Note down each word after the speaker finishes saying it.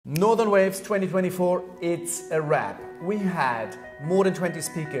Northern Waves 2024, it's a wrap. We had more than 20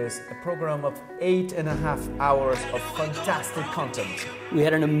 speakers, a program of 8.5 hours of fantastic content. We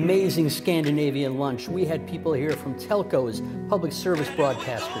had an amazing Scandinavian lunch. We had people here from telcos, public service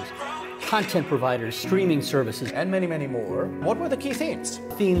broadcasters, content providers, streaming services, and many, many more. What were the key themes?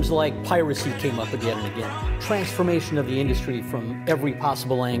 Themes like piracy came up again and again, transformation of the industry from every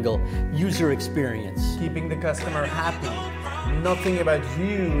possible angle, user experience. Keeping the customer happy, not thinking about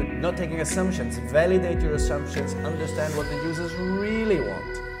you, not taking assumptions, validate your assumptions, understand what the users really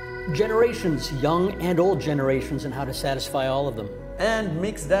want. Generations, young and old generations, and how to satisfy all of them. And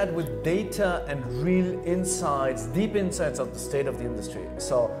mix that with data and real insights, deep insights of the state of the industry.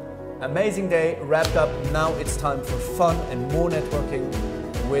 So, amazing day wrapped up. Now it's time for fun and more networking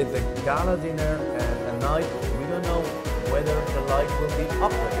with a gala dinner and a night. We don't know whether the light will be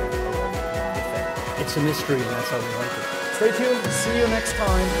up again. It's a mystery, and that's how we like it. Stay tuned. See you next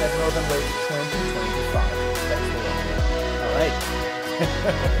time at Northern Waves 2025. Thanks for watching. All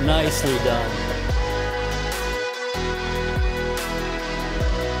right. Nicely done.